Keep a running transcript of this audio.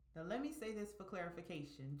Now, let me say this for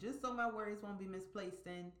clarification, just so my words won't be misplaced.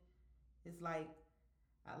 And it's like,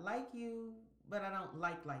 I like you, but I don't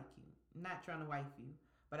like you. I'm not trying to wife you.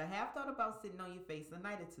 But I have thought about sitting on your face a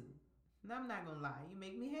night or two. And I'm not gonna lie, you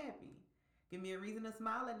make me happy. Give me a reason to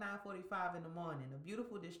smile at 9:45 in the morning. A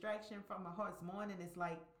beautiful distraction from my heart's morning. It's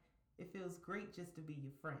like it feels great just to be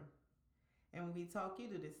your friend. And when we talk, you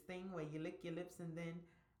do this thing where you lick your lips and then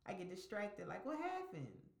I get distracted. Like, what happened?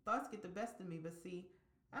 Thoughts get the best of me, but see,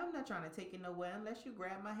 I'm not trying to take it nowhere unless you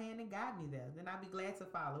grab my hand and guide me there. Then I'd be glad to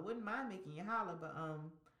follow. Wouldn't mind making you holler, but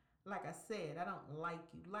like I said, I don't like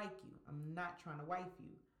you. I'm not trying to wife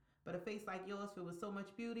you. But a face like yours filled with so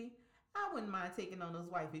much beauty, I wouldn't mind taking on those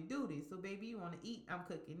wifey duties. So baby, you wanna eat, I'm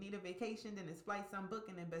cooking. Need a vacation, then it's flights I'm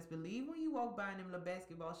booking. And best believe when you walk by in them little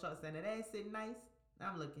basketball shorts and that ass sitting nice,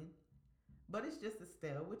 I'm looking. But it's just a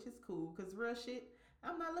style, which is cool, cause real shit,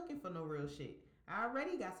 I'm not looking for no real shit. I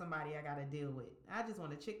already got somebody I gotta deal with. I just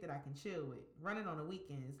want a chick that I can chill with. Running on the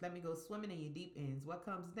weekends. Let me go swimming in your deep ends. What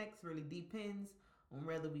comes next really depends on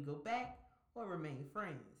whether we go back or remain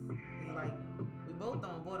friends. It's like we both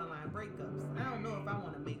on borderline breakups. I don't know if I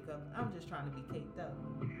want to make up. I'm just trying to be caked up.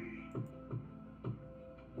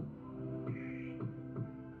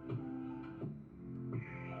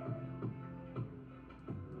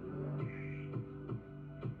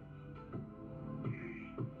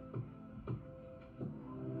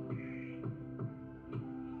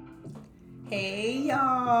 Hey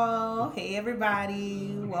y'all. Hey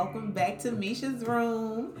everybody. Welcome back to Misha's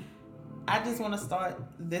room. I just want to start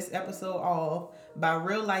this episode off by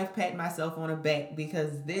real life patting myself on the back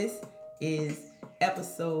because this is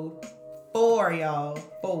episode 4, y'all.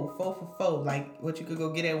 Four. Like what you could go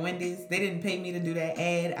get at Wendy's. They didn't pay me to do that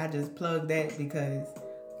ad. I just plugged that because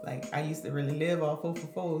like I used to really live off 4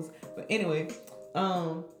 for 4s. But anyway,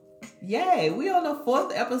 um, yeah, we on the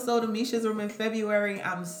 4th episode of Misha's Room in February.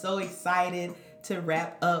 I'm so excited to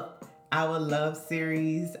wrap up our love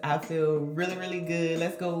series. I feel really, really good.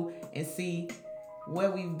 Let's go and see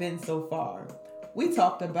where we've been so far. We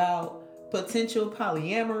talked about potential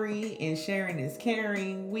polyamory and sharing is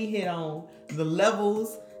caring. We hit on the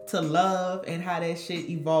levels to love and how that shit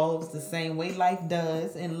evolves the same way life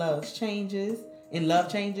does and love changes.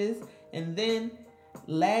 And then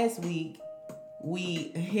last week we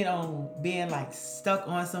hit on being like stuck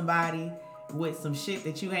on somebody with some shit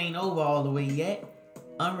that you ain't over all the way yet.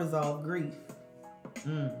 Unresolved grief.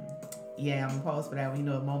 Mm. Yeah, I'm gonna pause for that. A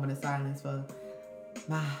moment of silence for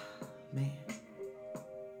my man.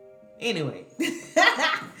 Anyway,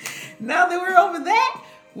 now that we're over that,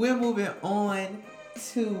 we're moving on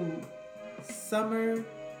to summer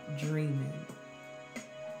dreaming.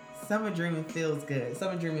 Summer dreaming feels good.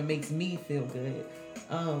 Summer dreaming makes me feel good.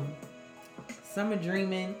 Summer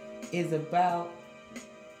dreaming is about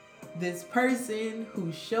this person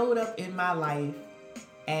who showed up in my life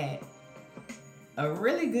at a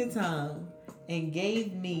really good time and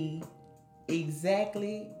gave me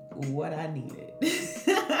exactly what I needed.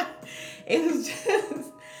 It was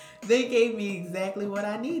just, they gave me exactly what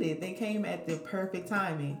I needed. They came at the perfect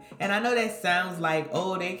timing. And I know that sounds like,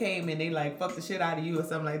 oh, they came and they like fucked the shit out of you or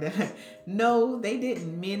something like that. No, they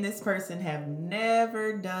didn't. Me and this person have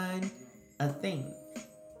never done a thing.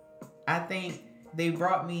 I think they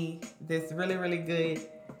brought me this really, really good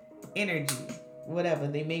energy. Whatever.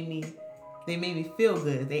 They made me feel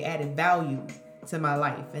good. They added value to my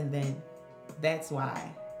life. And then that's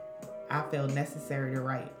why I felt necessary to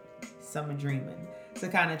write Summer Dreaming. To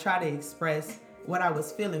kind of try to express what I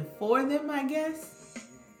was feeling for them, I guess.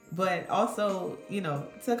 But also,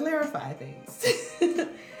 to clarify things.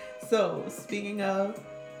 So, speaking of,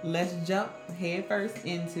 let's jump head first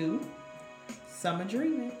into Summer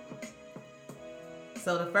Dreaming.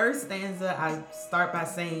 So the first stanza, I start by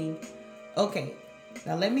saying, okay,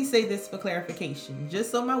 now let me say this for clarification, just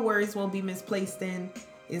so my words won't be misplaced in,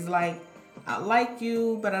 is like, I like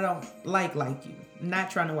you, but I don't like you. I'm not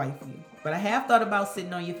trying to wife you. But I have thought about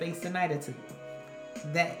sitting on your face tonight or two.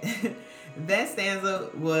 That that stanza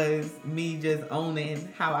was me just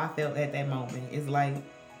owning how I felt at that moment. It's like,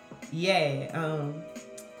 yeah,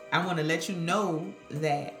 I want to let you know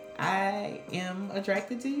that I am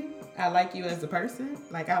attracted to you. I like you as a person.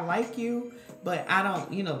 Like, I like you, but I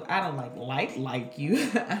don't like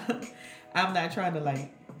you. I'm not trying to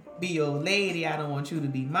like be your lady. I don't want you to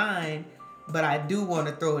be mine, but I do want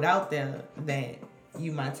to throw it out there that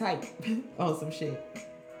you my type on some shit.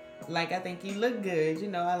 Like, I think you look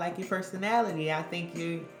good. I like your personality. I think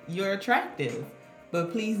you're attractive.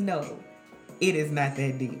 But please know, it is not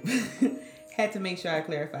that deep. Had to make sure I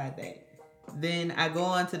clarified that. Then I go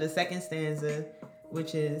on to the second stanza,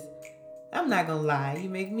 which is, I'm not gonna lie, you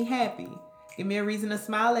make me happy. Give me a reason to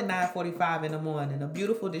smile at 9:45 in the morning. A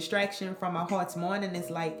beautiful distraction from my heart's morning is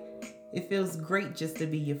like, it feels great just to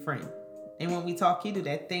be your friend. And when we talk, you do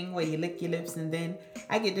that thing where you lick your lips and then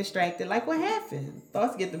I get distracted. Like, what happened?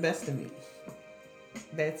 Thoughts get the best of me.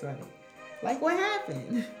 That's funny. Like, what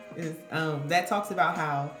happened? That talks about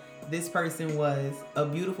how this person was a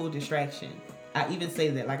beautiful distraction. I even say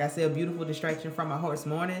that, like I said, a beautiful distraction from my heart's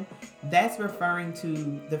morning. That's referring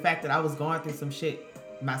to the fact that I was going through some shit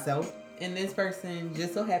myself. And this person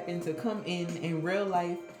just so happened to come in real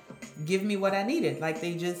life, give me what I needed. Like,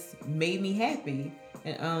 they just made me happy.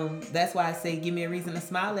 And that's why I say, give me a reason to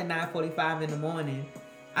smile at 9:45 in the morning.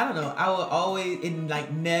 I don't know. I will always, it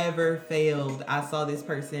like never failed. I saw this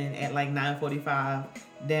person at like 9:45,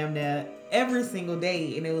 damn near every single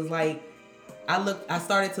day. And it was like, I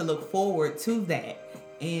started to look forward to that.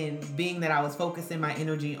 And being that I was focusing my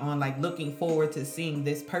energy on like looking forward to seeing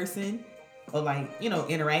this person or like,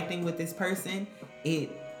 interacting with this person, it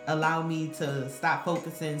allowed me to stop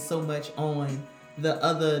focusing so much on the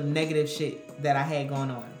other negative shit that I had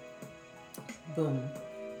going on. Boom.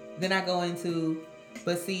 Then I go into,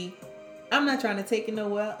 but see, I'm not trying to take it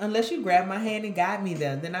nowhere unless you grab my hand and guide me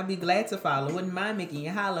there. Then I'd be glad to follow. Wouldn't mind making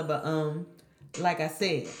you holler, but like I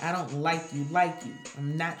said, I don't like you.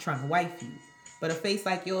 I'm not trying to wife you. But a face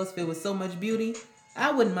like yours filled with so much beauty,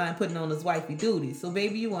 I wouldn't mind putting on this wifey duty. So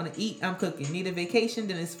baby, you want to eat, I'm cooking. Need a vacation,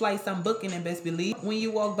 then it's flights I'm booking, and best believe when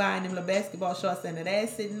you walk by in them little basketball shorts and that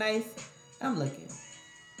ass sitting nice, I'm looking.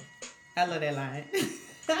 I love that line.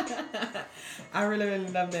 I really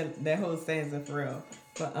love that whole stanza for real.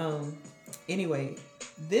 But anyway,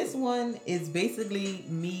 this one is basically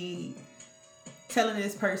me telling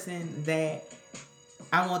this person that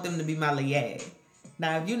I want them to be my liage.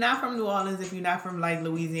 Now, if you're not from New Orleans, if you're not from like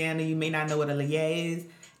Louisiana, you may not know what a liage is.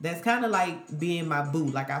 That's kind of like being my boo.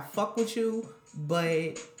 Like, I fuck with you,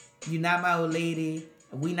 but you're not my old lady.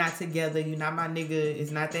 We not together. You're not my nigga. It's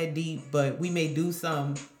not that deep, but we may do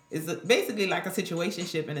some. It's basically like a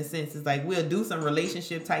situationship in a sense. It's like we'll do some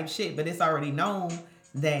relationship type shit, but it's already known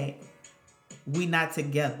that we not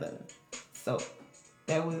together. So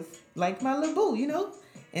that was like my little boo,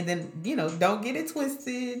 And then, don't get it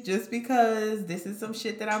twisted. Just because this is some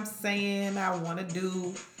shit that I'm saying I want to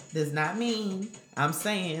do does not mean I'm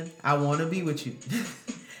saying I want to be with you.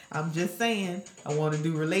 I'm just saying I want to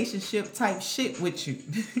do relationship type shit with you.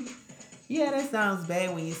 Yeah, that sounds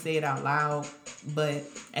bad when you say it out loud, but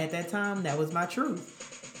at that time, that was my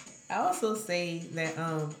truth. I also say that,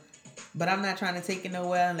 but I'm not trying to take it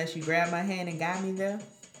nowhere unless you grab my hand and guide me there.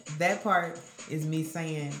 That part is me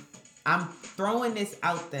saying, I'm throwing this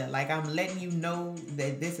out there. Like, I'm letting you know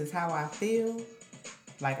that this is how I feel.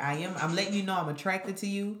 Like, I'm letting you know I'm attracted to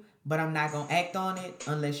you, but I'm not going to act on it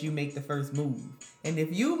unless you make the first move. And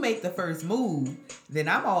if you make the first move, then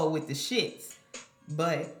I'm all with the shits.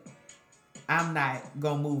 But I'm not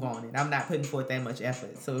going to move on it. I'm not putting forth that much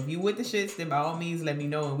effort. So if you with the shits, then by all means, let me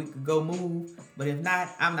know and we could go move. But if not,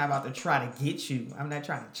 I'm not about to try to get you. I'm not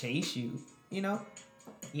trying to chase you,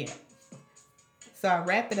 Yeah. So I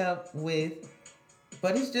wrap it up with,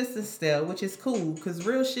 but it's just Estelle, which is cool, because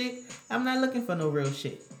real shit, I'm not looking for no real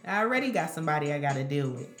shit. I already got somebody I got to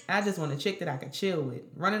deal with. I just want a chick that I can chill with.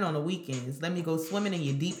 Running on the weekends. Let me go swimming in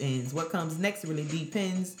your deep ends. What comes next really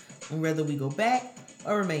depends on whether we go back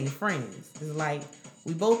or remain friends. It's like,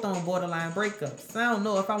 we both on borderline breakups. I don't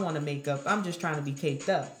know if I want to make up. I'm just trying to be caked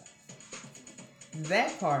up.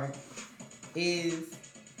 That part is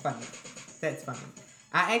funny. That's funny.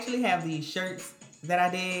 I actually have these shirts that I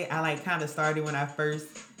did. I kind of started when I first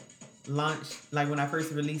launched, when I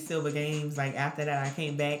first released Silver Games. After that, I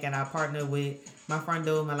came back and I partnered with my friend,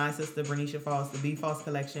 my line sister, Bernicia Falls, the Be False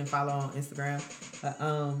Collection. Follow on Instagram.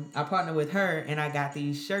 I partnered with her and I got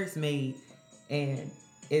these shirts made and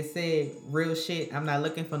it said real shit. I'm not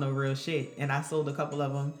looking for no real shit. And I sold a couple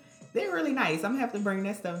of them. They're really nice. I'm gonna have to bring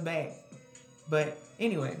that stuff back. But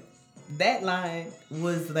anyway, that line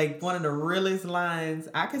was one of the realest lines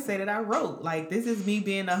I could say that I wrote. This is me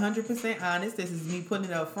being 100% honest. This is me putting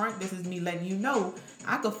it up front. This is me letting you know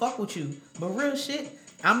I could fuck with you. But real shit,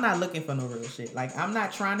 I'm not looking for no real shit. I'm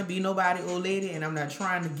not trying to be nobody old lady, and I'm not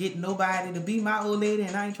trying to get nobody to be my old lady,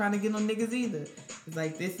 and I ain't trying to get no niggas either.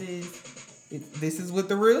 It's this is what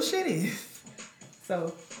the real shit is.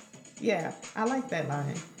 So, yeah, I like that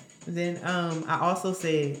line. Then I also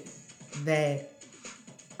said that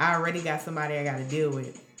I already got somebody I got to deal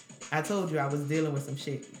with. I told you I was dealing with some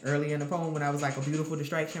shit early in the poem when I was a beautiful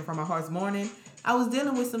distraction from my heart's morning. I was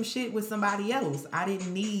dealing with some shit with somebody else. I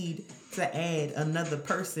didn't need to add another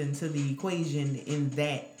person to the equation in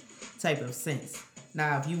that type of sense.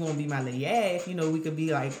 Now, if you want to be my liage, we could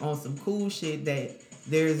be on some cool shit that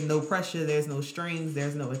there's no pressure, there's no strings,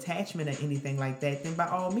 there's no attachment or anything like that, then by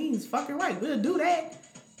all means, fucking right, we'll do that.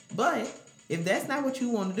 But if that's not what you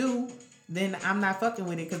want to do, then I'm not fucking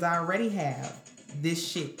with it, because I already have this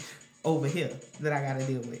shit over here that I gotta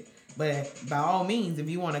deal with. But by all means, if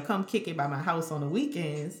you want to come kick it by my house on the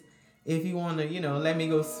weekends, if you want to, let me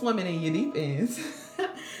go swimming in your deep ends,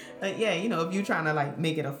 like, yeah, if you're trying to like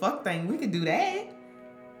make it a fuck thing, we could do that.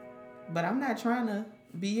 But I'm not trying to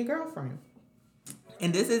be your girlfriend.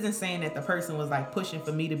 And this isn't saying that the person was like pushing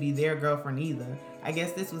for me to be their girlfriend either. I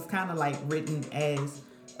guess this was kind of like written as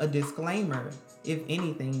a disclaimer, if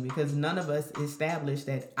anything, because none of us established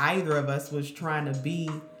that either of us was trying to be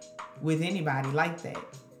with anybody like that.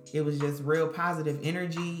 It was just real positive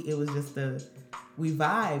energy. It was just we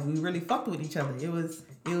vibe. We really fucked with each other. It was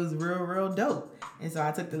real dope. And so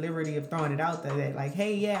I took the liberty of throwing it out there that like,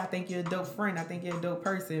 hey, yeah, I think you're a dope friend. I think you're a dope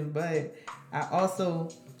person. But I also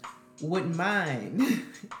wouldn't mind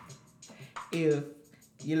if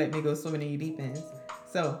you let me go swimming in your deep ends.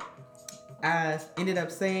 So I ended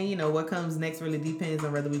up saying, what comes next really depends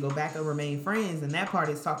on whether we go back or remain friends. And that part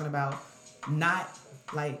is talking about not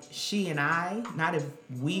like she and I, not if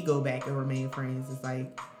we go back and remain friends. It's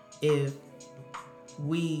like if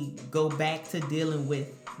we go back to dealing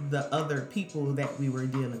with the other people that we were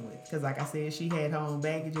dealing with. Because like I said, she had her own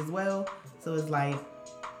baggage as well. So it's like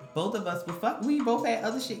both of us we both had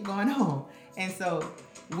other shit going on. And so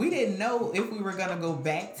we didn't know if we were going to go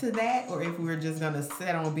back to that or if we were just going to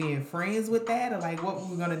set on being friends with that or like what we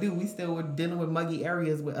were going to do. We still were dealing with muggy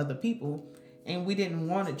areas with other people. And we didn't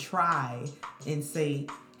want to try and say,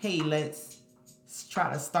 hey, let's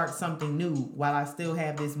try to start something new while I still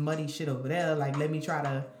have this muddy shit over there. Like, let me try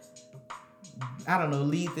to, I don't know,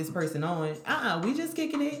 lead this person on. We just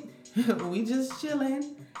kicking it. We just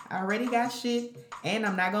chilling. I already got shit. And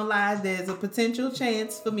I'm not gonna lie, there's a potential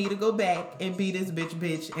chance for me to go back and be this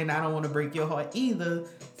bitch. And I don't want to break your heart either.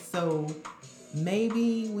 So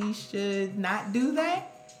maybe we should not do that.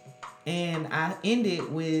 And I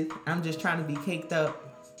ended with, I'm just trying to be caked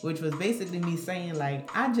up, which was basically me saying like,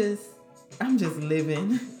 I'm just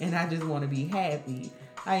living and I just want to be happy.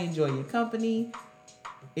 I enjoy your company.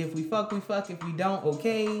 If we fuck, we fuck. If we don't,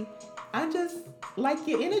 okay. I just like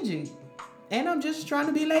your energy. And I'm just trying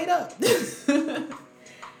to be laid up.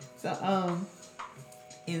 So,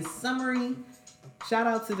 in summary, shout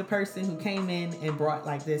out to the person who came in and brought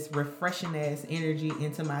like this refreshing ass energy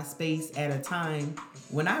into my space at a time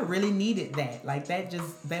when I really needed that. Like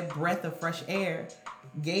that breath of fresh air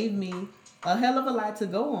gave me a hell of a lot to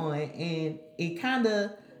go on, and it kind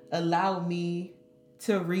of allowed me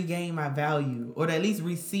to regain my value, or to at least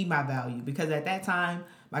re-see my value, because at that time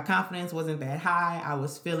my confidence wasn't that high. I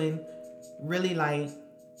was feeling really like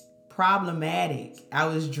problematic. I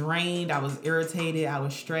was drained, I was irritated, I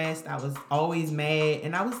was stressed, I was always mad,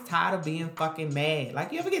 and I was tired of being fucking mad.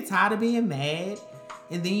 Like, you ever get tired of being mad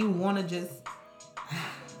and then you want to just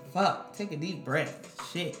fuck, take a deep breath.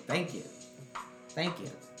 Shit, thank you.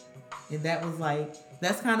 And that was like,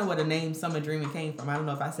 that's kind of where the name Summer Dreaming came from. I don't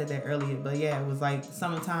know if I said that earlier, but yeah, it was like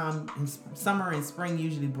summertime and summer and spring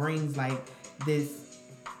usually brings like this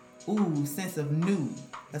sense of new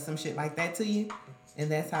or some shit like that to you.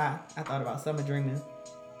 And that's how I thought about Summer Dreaming.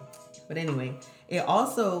 But anyway, it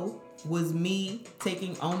also was me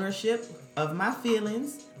taking ownership of my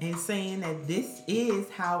feelings and saying that this is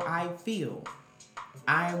how I feel.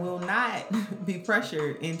 I will not be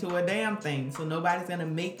pressured into a damn thing. So nobody's going to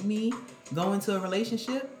make me go into a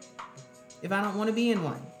relationship if I don't want to be in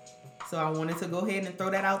one. So I wanted to go ahead and throw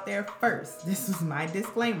that out there first. This was my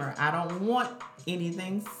disclaimer. I don't want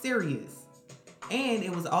anything serious. And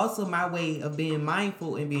it was also my way of being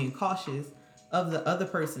mindful and being cautious of the other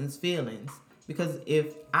person's feelings. Because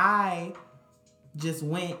if I just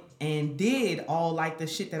went and did all like the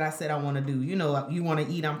shit that I said I want to do, you want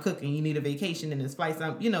to eat, I'm cooking, you need a vacation in this place,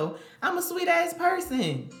 I'm a sweet ass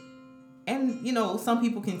person. And, some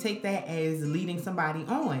people can take that as leading somebody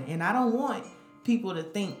on. And I don't want people to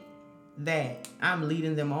think that I'm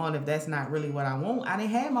leading them on if that's not really what I want. I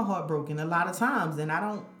didn't have my heart broken a lot of times, and I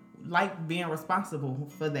don't like being responsible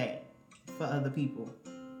for that for other people.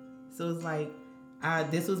 So it's like,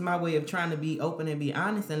 this was my way of trying to be open and be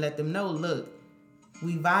honest and let them know, look,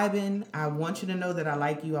 we vibing. I want you to know that I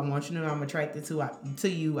like you. I want you to know I'm attracted to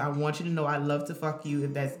you. I want you to know I love to fuck you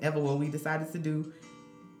if that's ever what we decided to do.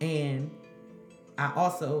 And I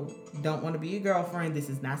also don't want to be your girlfriend. This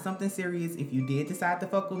is not something serious. If you did decide to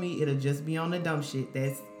fuck with me, it'll just be on the dumb shit.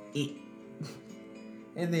 That's it.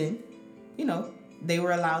 And then, they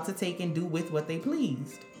were allowed to take and do with what they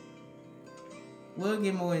pleased. We'll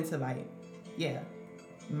get more into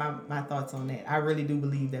my thoughts on that. I really do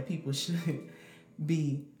believe that people should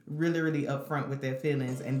be really, really upfront with their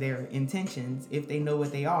feelings and their intentions if they know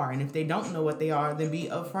what they are. And if they don't know what they are, then be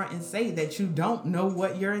upfront and say that you don't know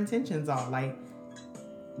what your intentions are. Like,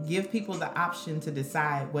 give people the option to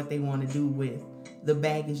decide what they want to do with the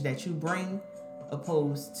baggage that you bring,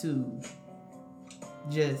 opposed to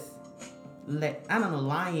just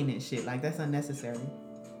lying and shit. Like, that's unnecessary.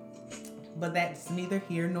 But that's neither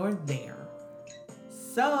here nor there.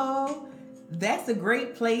 So that's a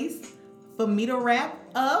great place for me to wrap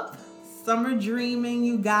up Summer Dreaming,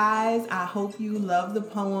 you guys. I hope you love the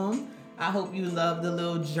poem. I hope you love the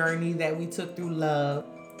little journey that we took through love.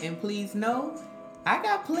 And please know, I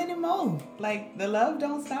got plenty more. Like, the love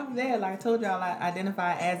don't stop there. Like I told y'all, I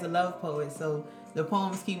identify as a love poet. So the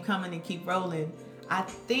poems keep coming and keep rolling. I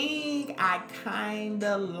think I kind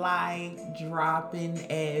of like dropping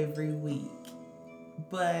every week,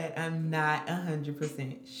 but I'm not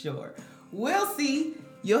 100% sure. We'll see.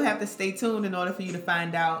 You'll have to stay tuned in order for you to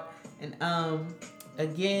find out. And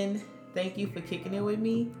again, thank you for kicking it with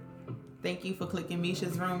me. Thank you for clicking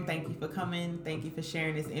Misha's room. Thank you for coming. Thank you for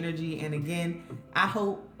sharing this energy. And again, I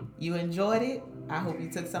hope you enjoyed it. I hope you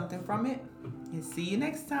took something from it. And see you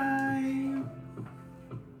next time.